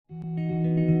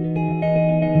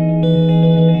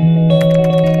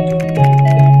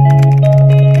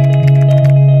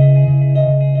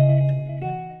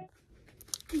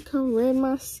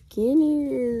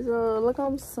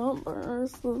sunburn or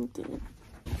something.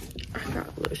 I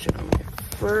got lotion on my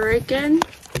freaking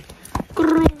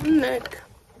neck.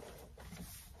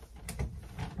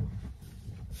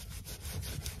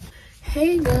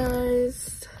 Hey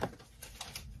guys,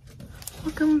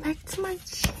 welcome back to my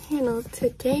channel.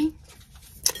 Today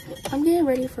I'm getting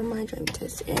ready for my driving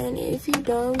test, and if you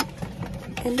don't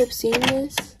end up seeing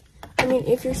this, I mean,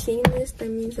 if you're seeing this, that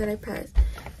means that I passed.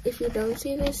 If you don't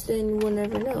see this, then we'll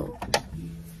never know.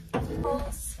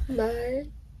 Bye.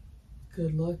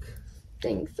 Good luck.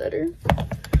 Thanks, Sutter.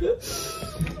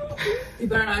 You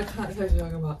better not contact me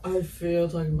talking about, I feel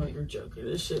talking about you're joking.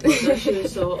 This shit, that shit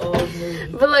is so old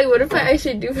news. But like, what if I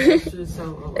actually do That shit is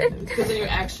so old news. Because then you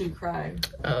actually cry.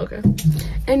 Oh, okay.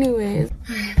 Anyways,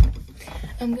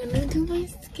 I'm gonna do my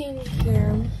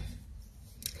skincare.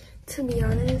 To be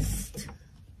honest,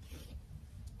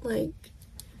 like,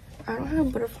 I don't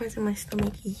have butterflies in my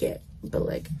stomach yet, but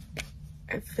like,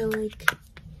 I feel like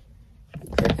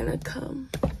they're gonna come.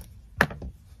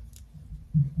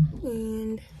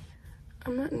 And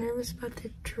I'm not nervous about the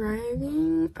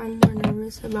driving. I'm more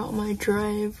nervous about my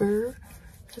driver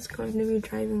that's going to be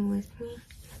driving with me.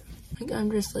 Like,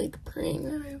 I'm just like praying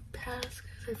that I pass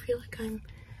because I feel like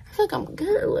I'm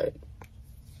good. Like,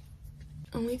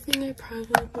 only thing I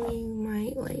probably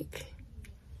might like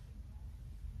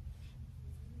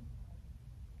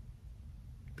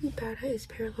be bad at is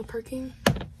parallel parking.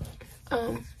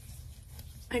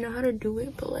 I know how to do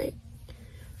it, but like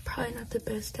probably not the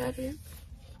best at it.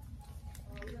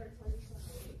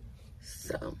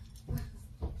 So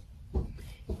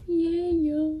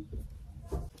yeah.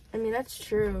 I mean, that's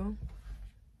true.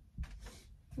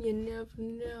 You never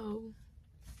know.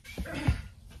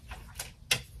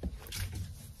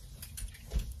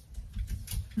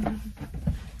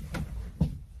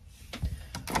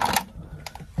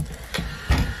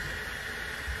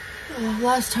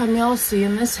 Last time y'all see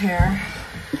in this hair.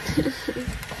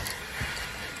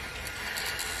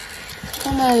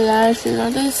 Oh, my lashes,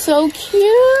 are they so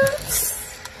cute?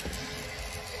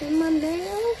 And my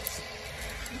nails,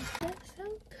 they're so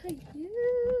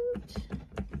cute.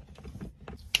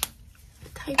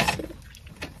 Type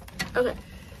 2. Okay.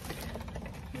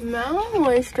 Mouth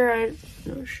moisturizer.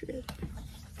 No shit.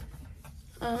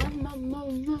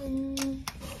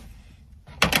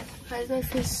 Guys, my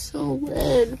face is so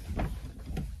red.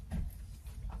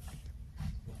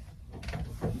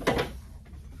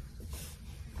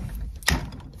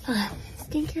 Okay,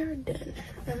 skincare done.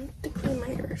 I have to clean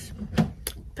my ears,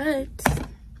 but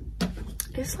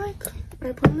it's like my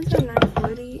appointment's at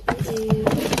 9:40.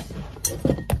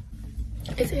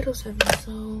 It's 8:07,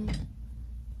 so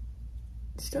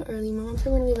it's still early. My mom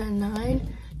said we're gonna leave at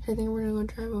 9. I think we're gonna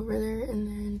go drive over there and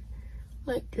then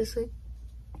like just like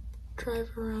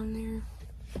drive around there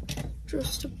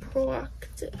just to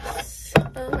practice.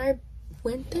 I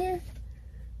went there.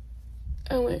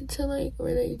 I went to like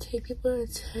where they take people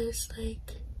to test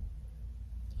like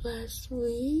last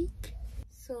week,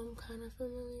 so I'm kind of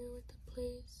familiar with the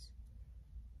place.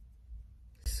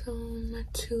 So I'm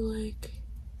not too like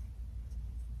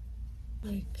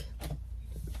I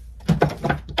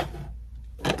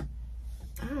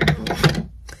don't know.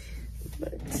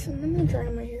 But I'm gonna dry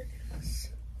my hair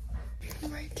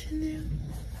right now.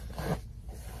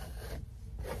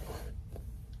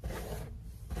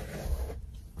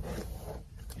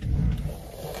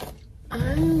 I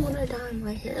want to dye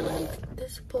my hair like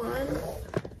this blonde.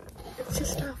 It's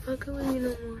just not fucking with me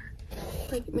no more.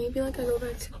 Like, maybe like I go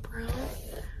back to brown,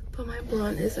 but my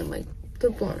blonde isn't like the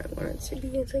blonde I want it to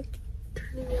be. It's like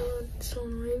turning yellow. It's so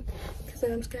annoying because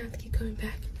then I'm just gonna have to keep going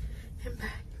back and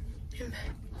back and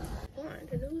back. Blonde,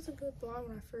 and it was a good blonde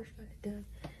when I first got it done,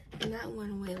 and that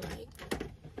went away like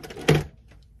a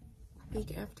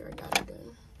week after I got it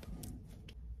done.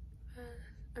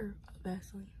 Or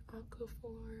Vaseline. I'll go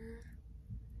for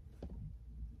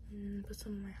put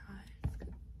some on my eyes.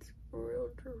 It's real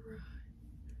dry.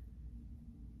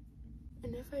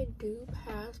 And if I do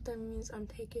pass, that means I'm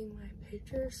taking my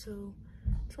picture, so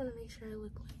I just want to make sure I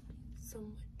look like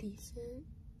somewhat decent.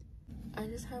 I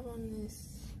just have on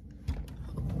this,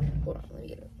 hold on, let me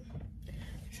get it. I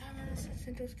just have on this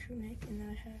Cinder's crew neck, and then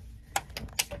I have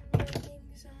some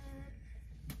leggings on.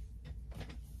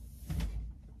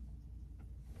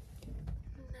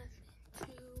 Nothing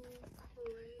too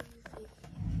crazy.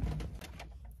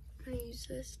 I'm gonna use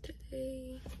this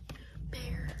today.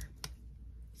 Bear. It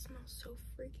smells so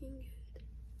freaking good.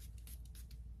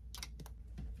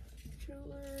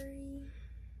 Jewelry.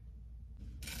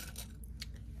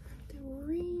 The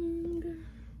ring.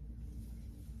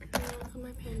 And then I'll put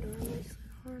my Pandora bracelet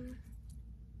on.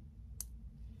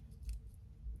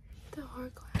 The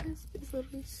hourglass is is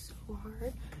literally so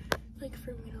hard, like,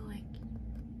 for me to, like,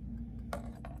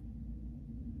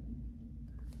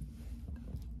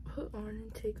 put on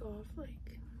and take off. Like,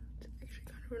 it's actually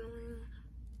kind of annoying.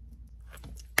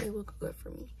 It will go good for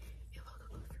me. It will go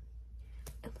good for me.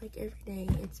 And, like, every day,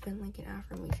 it's been, like, an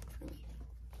affirmation for me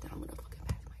that I'm gonna fucking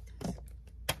pass my test.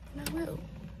 And I will.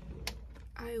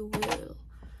 I will.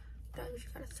 That's what you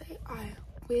gotta say. I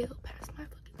will pass my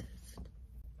fucking test.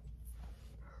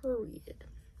 Period.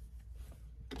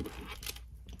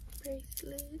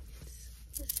 Bracelets.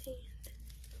 This hand.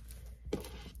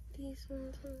 These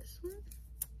ones on this one.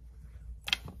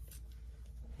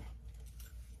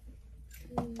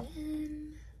 And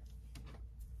then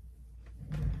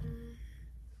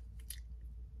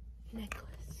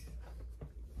necklace.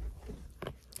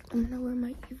 I'm gonna wear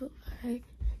my evil eye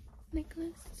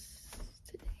necklace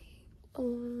today.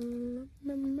 Oh,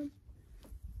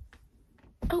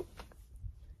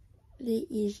 it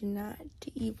is not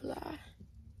the evil eye.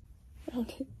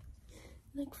 Okay,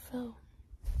 like fell.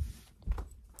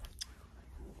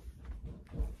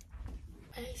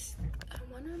 I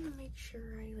wanna make sure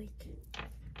I like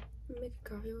make a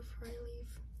coffee before I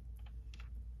leave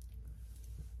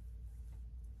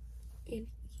and eat,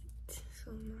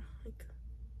 so I'm not like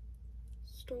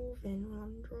starving while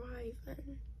I'm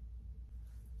driving.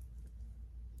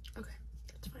 Okay,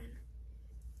 that's fine.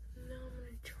 Now I'm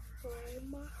gonna try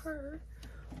my hair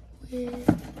with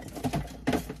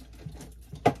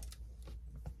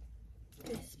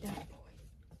this bad boy.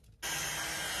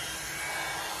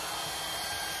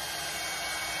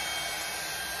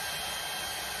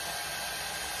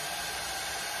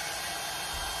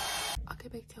 I'll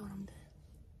get back to you when I'm done.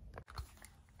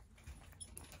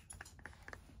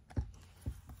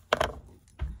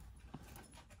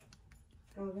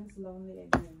 Calvin's lonely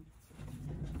again.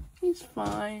 He's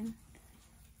fine.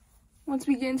 Once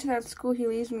we get into that school, he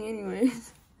leaves me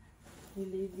anyways. He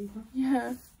leaves you?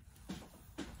 Yeah.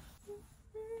 Okay,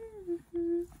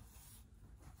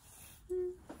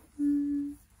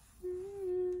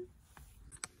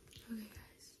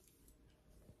 guys.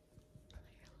 My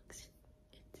hair looks,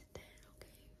 it's dead,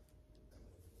 okay?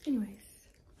 Anyways.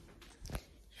 Yeah,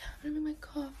 I'm gonna make my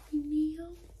coffee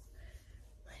meal.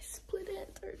 My split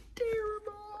ends are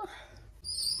terrible.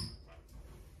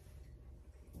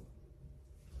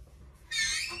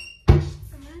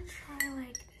 I'm gonna try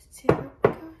like this syrup we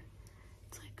got.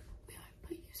 It's like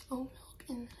I use oat milk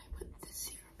and then I put the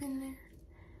syrup in there.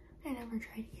 I never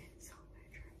tried it yet, so I'm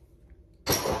gonna try.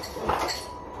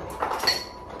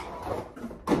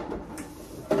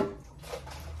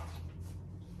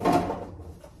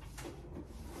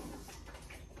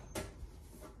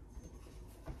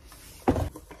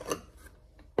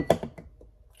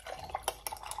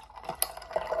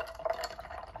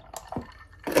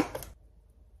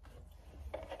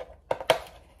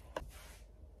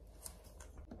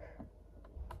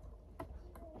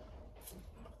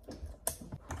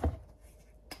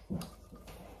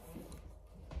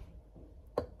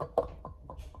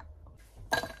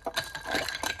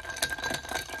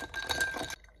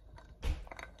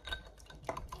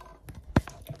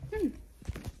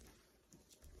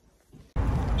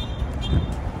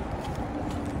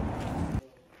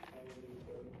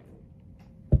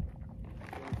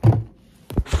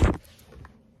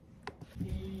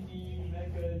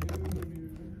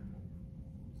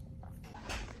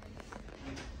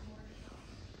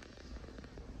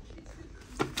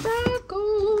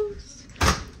 Tacos.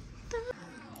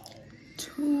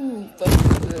 Too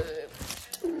fucking good.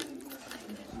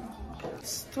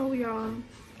 So y'all,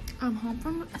 I'm home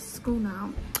from school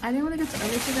now. I didn't really get to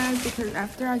edit you guys because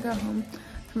after I got home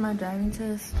from my driving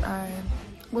test, I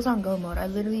was on go mode. I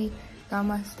literally got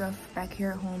my stuff back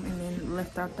here at home and then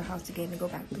left out the house again to go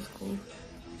back to school.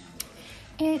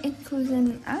 And in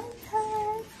conclusion, I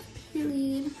have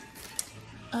period.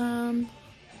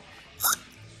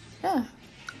 Yeah.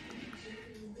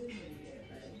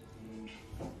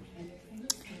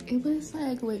 It was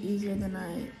like way easier than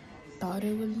I thought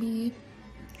it would be,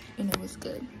 and it was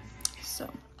good. So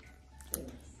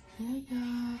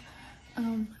yeah, I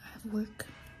have work,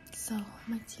 so I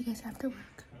might see you guys after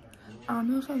work. I don't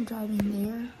know if I'm driving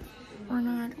there or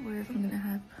not, or if I'm gonna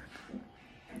have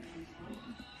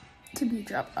to be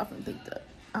dropped off and picked up.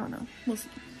 I don't know, we'll see.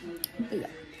 But yeah,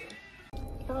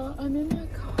 y'all, I'm in my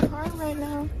car right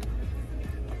now.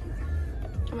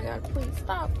 Oh my god, please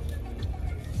stop.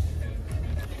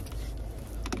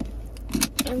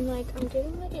 And like, I'm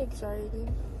getting like anxiety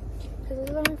because this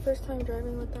is my first time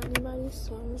driving without anybody,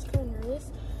 so I'm just kind of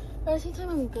nervous. But at the same time,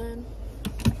 I'm good.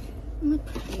 I'm gonna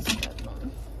put these stuff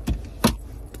on.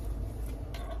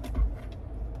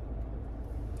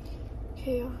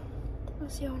 Okay, y'all. I'll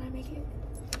see y'all when I make it.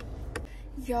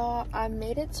 Y'all, I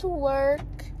made it to work.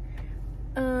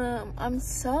 I'm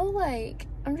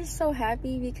just so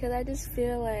happy because I just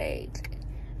feel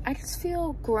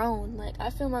grown. Like, I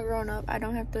feel more grown up. I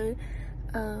don't have to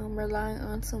rely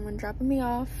on someone dropping me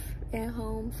off at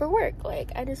home for work.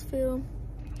 Like, I just feel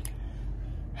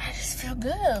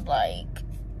good, like,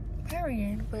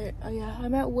 period. But yeah,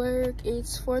 I'm at work.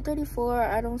 It's 4:34.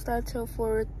 I don't start till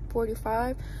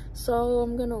 4:45, so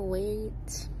I'm gonna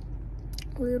wait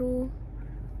a little,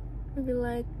 maybe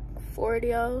like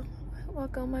 40. I'll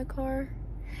walk out my car.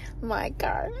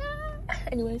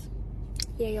 Anyways,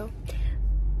 yeah, yo,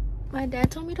 my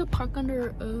dad told me to park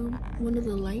under one of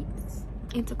the lights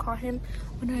and to call him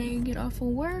when I get off of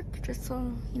work, just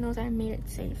so he knows I made it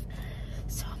safe.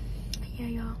 So yeah,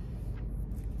 y'all,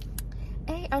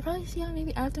 hey, I'll probably see y'all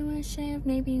maybe after my shift,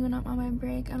 maybe when I'm on my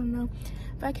break, I don't know.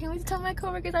 But I can't wait to tell my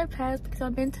coworkers I passed, because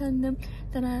I've been telling them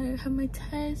that I have my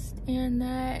test and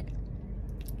that,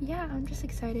 yeah, I'm just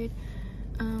excited.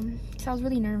 So I was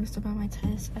really nervous about my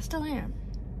test. I still am.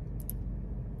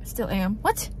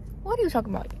 What are you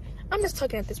talking about? I'm just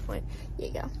talking at this point.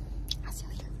 Yeah, I'll see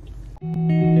you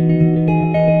later.